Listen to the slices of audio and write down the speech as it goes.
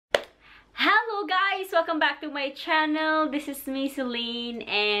Hello guys! Welcome back to my channel. This is me, Celine,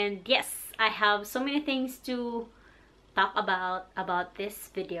 and yes, I have so many things to talk about this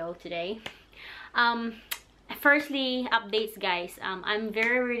video today. Firstly, updates guys. I'm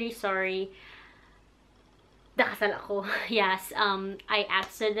really sorry. Nakasal ako. Yes, I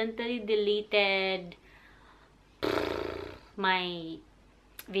accidentally deleted my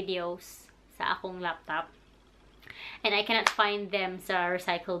videos sa akong laptop. And I cannot find them sa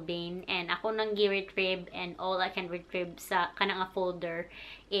recycle bin. And ako nang gi-retrieve, and all I can retrieve sa kanang folder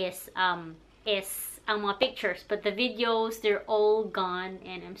is ang mga pictures. But the videos, they're all gone.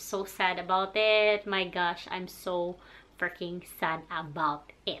 And I'm so sad about it. My gosh, I'm so freaking sad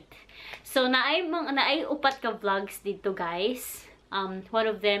about it. So, naay upat ka vlogs dito guys. One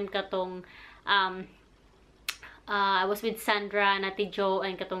of them katong I was with Sandra, Nati Jo,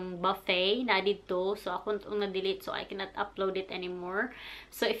 and katong buffet na dito. So, ako itong na-delete, so I cannot upload it anymore.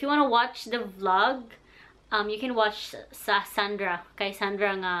 So, if you wanna watch the vlog, you can watch sa Sandra, kay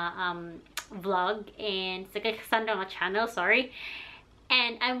Sandra nga vlog, and sa kay Sandra nga channel, sorry.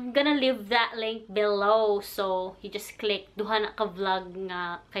 And I'm gonna leave that link below. So, you just click, duha na ka vlog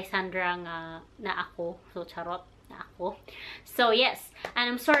nga kay Sandra nga na ako. So, charot. Ako. So yes,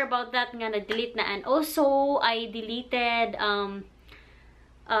 and I'm sorry about that nga na-delete na. And also I deleted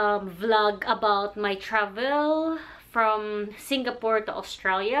vlog about my travel from Singapore to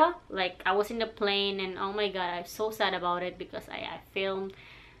Australia. Like I was in the plane, and oh my god, I'm so sad about it because I filmed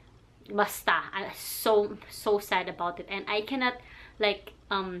basta. I'm so sad about it, and I cannot like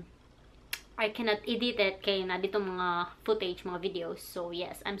I cannot edit it kay na dito mga footage, mga videos. So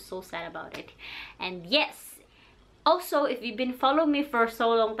yes, I'm so sad about it. And yes, also, if you've been following me for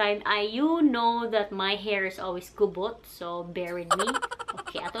so long time, you know that my hair is always gubot. So, bear with me.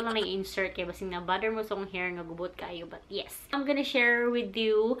 Okay, ato lang na-insert kay basing na bother mo sa akong hair nga gubot kayo. But yes, I'm gonna share with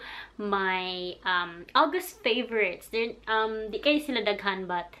you my August favorites. Di kayo sila daghan,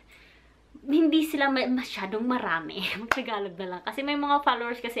 but hindi sila masyadong marami. Magtagalog na lang. Kasi may mga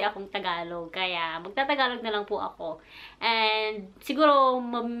followers kasi akong Tagalog. Kaya magtatagalog na lang po ako. And siguro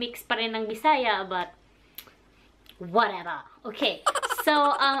mamix pa rin ng Bisaya, but whatever. Okay,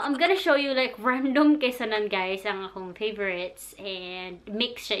 so I'm gonna show you like random kaysanan guys ang akong favorites, and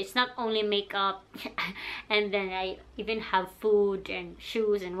mix siya. It's not only makeup and then I even have food and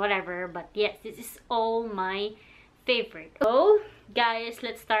shoes and whatever, but yes, this is all my favorite. So guys,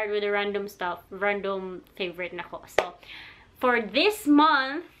 let's start with the random stuff, random favorite nako. So for this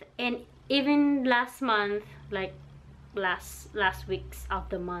month and even last month, like last weeks of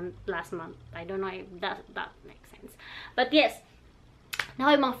the month, last month, I don't know if that makes sense, but yes, now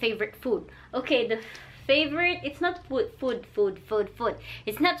I'm my favorite food. Okay, the favorite, it's not food,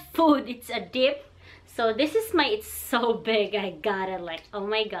 it's not food, it's a dip. So this is my, it's so big, I got it, like oh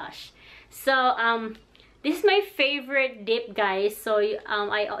my gosh. So this is my favorite dip guys. So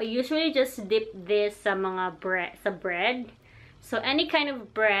I usually just dip this sa mga bread, so any kind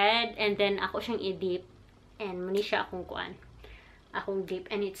of bread, and then ako siyang i-dip. And muni siya akong dip,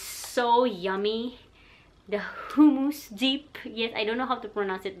 and it's so yummy. The hummus dip. Yes, I don't know how to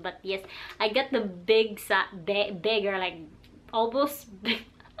pronounce it, but yes, I got the bigger, like almost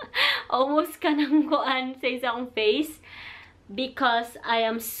almost kanang kuan sa isa akong face, because I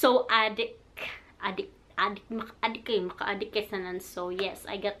am so maka-addict kay sanan. So yes,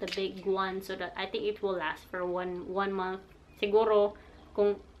 I got the big one, so that I think it will last for one month siguro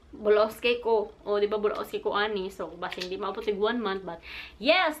kung bulos kay ko. O, di ba bulos kay ko ani. So, basta hindi maabot 1 month. But,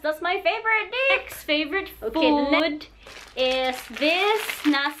 yes, that's my favorite next favorite food. Okay, the next is this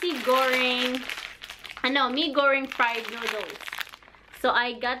nasi goreng. Mi goreng fried noodles. So,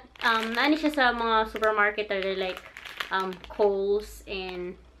 I got, nani siya sa mga supermarket. They're like, Kohl's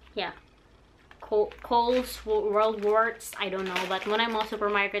and, yeah. Kohl's, World Works, I don't know. But muna yung mga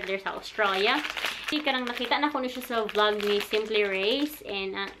supermarket there sa Australia. Kanang nakita na ko na siya sa vlog ni Simply Race,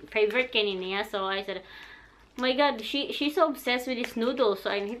 and favorite kay niya. So I said, oh my god, she's so obsessed with this noodles, so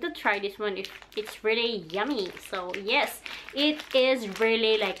I need to try this one. It's really yummy. So yes, it is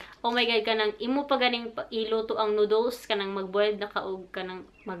really like, oh my god, kanang imo pa ganing iluto ang noodles, kanang mag-boiled na ka og kanang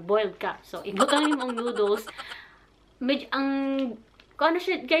mag-boiled ka. So imo ganing ang noodles, medyo ang kuan na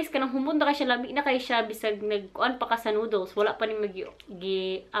siya guys, kanang humunta kay siya, lamig na kay siya, bisag nagkuan pa ka sa noodles, wala pa ni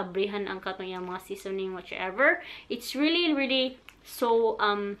gi-abrihan ang katong yung mga seasoning whatever. It's really so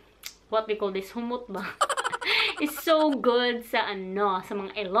what we call this, humot ba? It's so good sa sa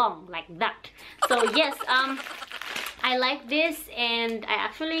mga ilong, like that. So yes, I like this, and I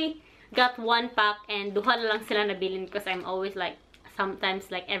actually got 1 pack, and duha na lang sila nabilin because I'm always like, sometimes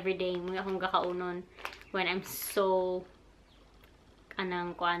like everyday mga akong kakaunon when I'm so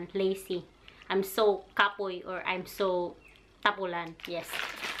lazy. I'm so kapoy or I'm so tapulan. Yes.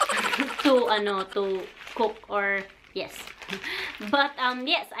 to cook or yes. But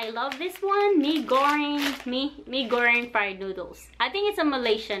yes, I love this one. Mee goreng fried noodles. I think it's a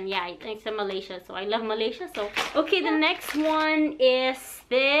Malaysian. Yeah, I think it's a Malaysia. So I love Malaysia. So okay, the next one is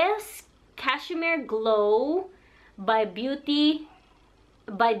this Cashmere Glow by Bath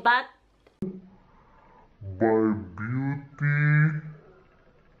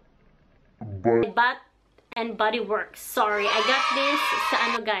and Body Works. Sorry, I got this sa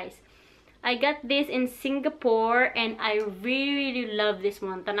ano guys. I got this in Singapore and I really love this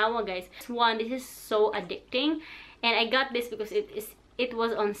one. Tanawa guys. This is so addicting. And I got this because it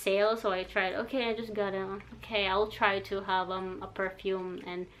was on sale, so I tried. Okay, I just got it. Okay, I'll try to have a perfume.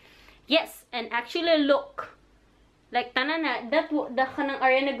 And yes, and actually look. Like tanan na that the kanang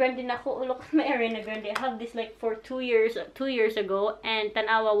Ariana Grande na ko. Look at my Ariana Grande. I have this like for 2 years ago and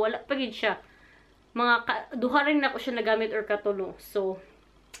tanawa wala pa gid siya. Mga duha rin na ko siya nagamit or katulo. So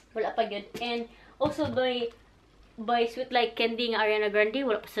wala pa yun. And also by Sweet Like Candy ng Ariana Grande,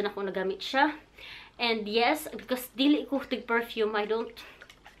 wala pa sana ako nagamit siya. And yes, because dili ko tig perfume,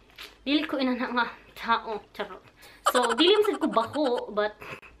 dili ko ina nga tao, charot. So dili man ko baho, but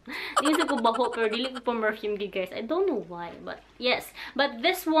dili ko baho pero dili ko pa perfume guys. I don't know why, but yes. But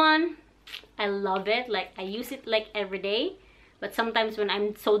this one, I love it. Like I use it like every day. But sometimes when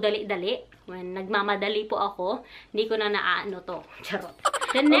I'm so dali-dali, when nagmamadali po ako, hindi ko na naaano to. Charot.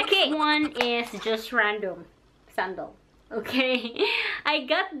 The next one is just random sandal. Okay. I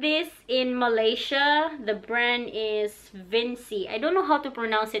got this in Malaysia. The brand is Vinci. I don't know how to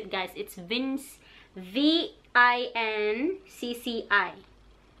pronounce it, guys. It's Vinci. V-I-N-C-C-I.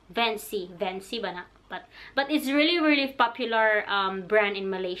 Vinci ba na? But it's really popular brand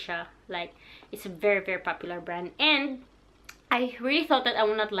in Malaysia. Like, it's a very popular brand. And I really thought that I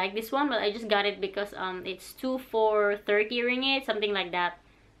would not like this one, but I just got it because it's 2 for 30 ringgit, something like that.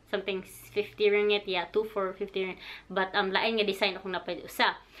 Something 50 ringgit, yeah, 2 for 50 ringgit. But lain nga design akong napay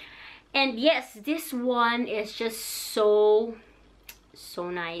usa. And yes, this one is just so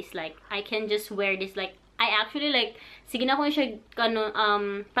nice. Like I can just wear this like I actually like sige na ko siya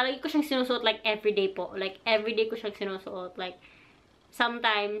palagi ko siyang sinusuot like everyday po. Like everyday ko siyang sinusuot. Like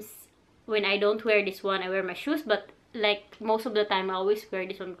sometimes when I don't wear this one, I wear my shoes, but like most of the time I always wear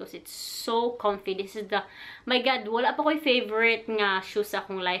this one because it's so comfy. This is the my god, wala pa ko'y favorite nga shoes sa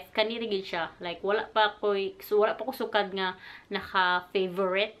akong life. Kaniri gid siya. Like wala pa ko sukad nga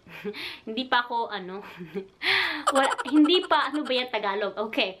naka-favorite. Hindi pa ako hindi pa ano ba yan Tagalog?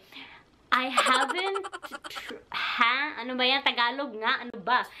 Okay. I haven't ano ba yan Tagalog nga? Ano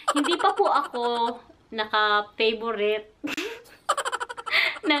ba? Hindi pa po ako naka-favorite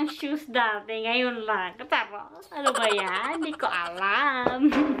ng shoes dati. Ngayon lang. Pero, ano ba yan? Hindi ko alam.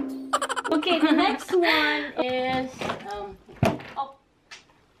 Okay, the next one is,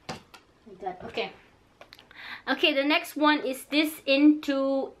 okay. Okay, the next one is this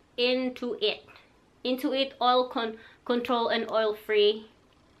Into It oil control and oil free.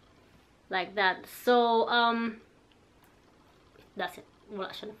 Like that. So, that's it.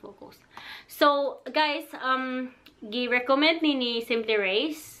 Wala siya na focus. So, guys, gi-recommend ni Simply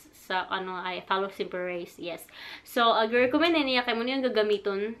Race sa I follow Simply Race. Yes. So, gi-recommend niya kay mo yung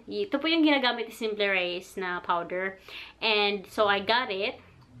gagamiton. Ito po yung ginagamit ni Simply Race na powder. And so I got it.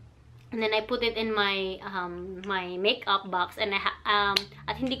 And then I put it in my my makeup box and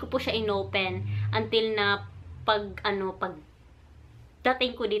at hindi ko po siya inopen until na pag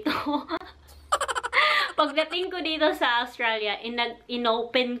dating ko dito. Pagdating ko dito sa Australia,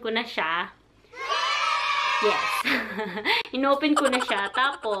 inopen ko na siya. Yes. Inopen ko na siya.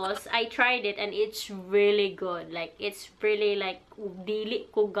 Tapos, I tried it and it's really good. Like, it's really like, dili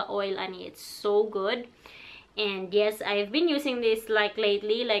ko ga-oil ani. It's so good. And yes, I've been using this like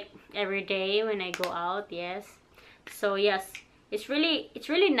lately, like every day when I go out. Yes. So, yes. It's really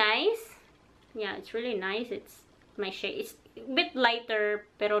nice. Yeah, it's really nice. It's my shade. It's a bit lighter,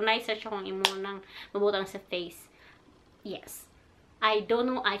 pero nice siya kung imo nang mabutang sa face. Yes. I don't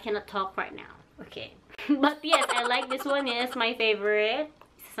know. I cannot talk right now. Okay. But yes, I like this one. Yes, my favorite.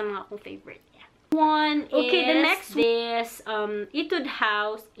 Isa sa mga akong favorite. Yeah. One okay, the next this Etude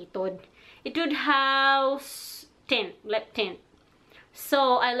House tint, lip tint.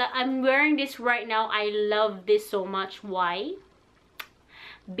 So I'm wearing this right now. I love this so much. Why?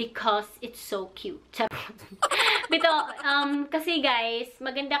 Because it's so cute. Bito, kasi guys,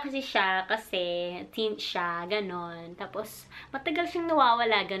 maganda kasi siya kasi tint siya, ganon. Tapos, matagal siyang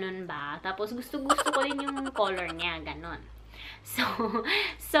nawawala, ganon ba? Tapos, gusto ko din yung color niya, ganon.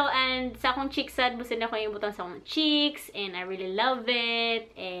 And sa akong cheeks sad, busin ako yung butang sa akong cheeks, and I really love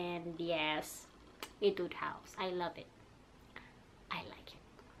it. And yes, Etude House, I love it. I like it.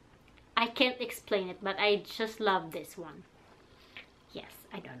 I can't explain it, but I just love this one. Yes,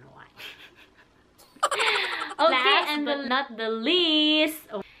 I don't know why. Okay, and not the least.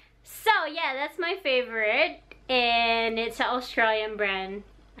 Oh. So yeah, that's my favorite, and it's an Australian brand.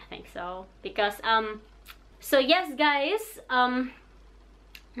 I think so because so yes guys,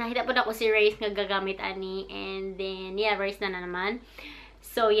 nakita po na ko si Race nga gagamit ani, and then yeah, Race na naman.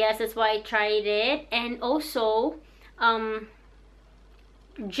 So yes, that's why I tried it. And also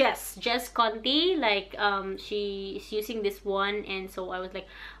Jess Conti, like she is using this one, and so I was like,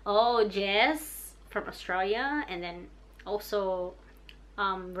 oh, Jess from Australia, and then also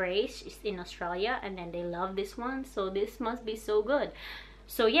Race is in Australia, and then they love this one, so this must be so good.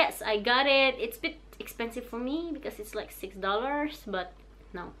 So yes, I got it. It's a bit expensive for me because it's like $6, but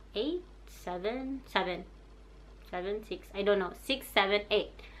no, 8, 7, 7, 7, 6, I don't know, 6, 7, 8,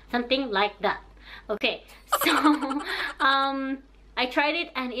 something like that. Okay, so I tried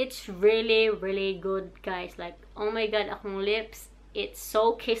it, and it's really, really good, guys. Like, oh my god, akong lips, it's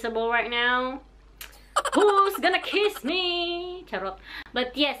so kissable right now. Who's gonna kiss me? Charot.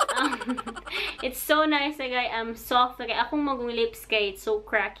 But yes, it's so nice. Like, I'm soft. Like, akong magong lips kay, it's so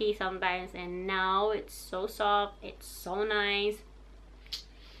cracky sometimes, and now it's so soft. It's so nice.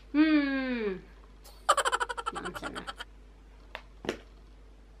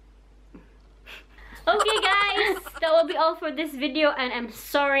 Okay guys, that will be all for this video, and I'm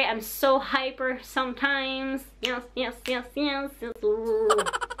sorry I'm so hyper sometimes. Yes.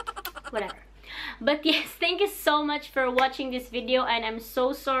 Whatever. But yes, thank you so much for watching this video, and I'm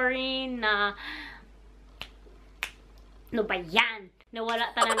so sorry na no ba yan?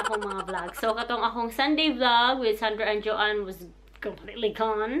 Nawala tanan akong mga vlog. So katong akong Sunday vlog with Sandra and Joanne was completely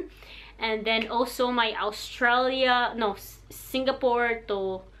gone. And then also my Singapore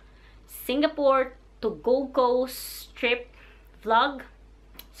to Gold Coast trip vlog,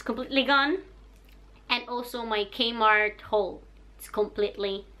 it's completely gone. And also my Kmart haul, it's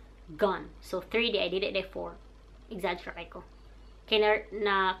completely gone. So 3D, I did it day 4. Exaggerate ko. Kaya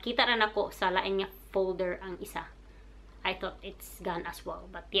nakita na nako sa lain niya folder ang isa. I thought it's gone as well.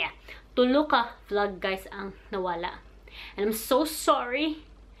 But yeah, tulo ka vlog guys ang nawala. And I'm so sorry.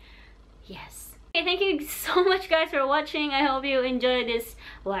 Yes. Okay, thank you so much guys for watching. I hope you enjoy this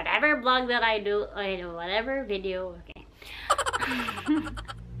whatever vlog that I do, or whatever video. Okay.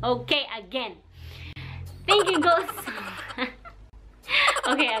 Okay, again. Thank you guys.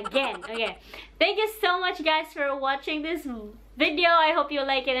 Okay, again. Okay. Thank you so much guys for watching this video. I hope you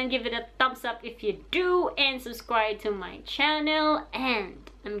like it, and give it a thumbs up if you do, and subscribe to my channel. And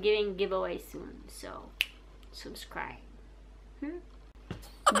I'm giving giveaway soon, so subscribe.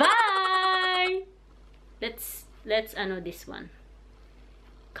 Bye. Let's this one.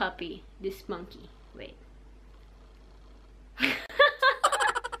 Copy this monkey. Wait.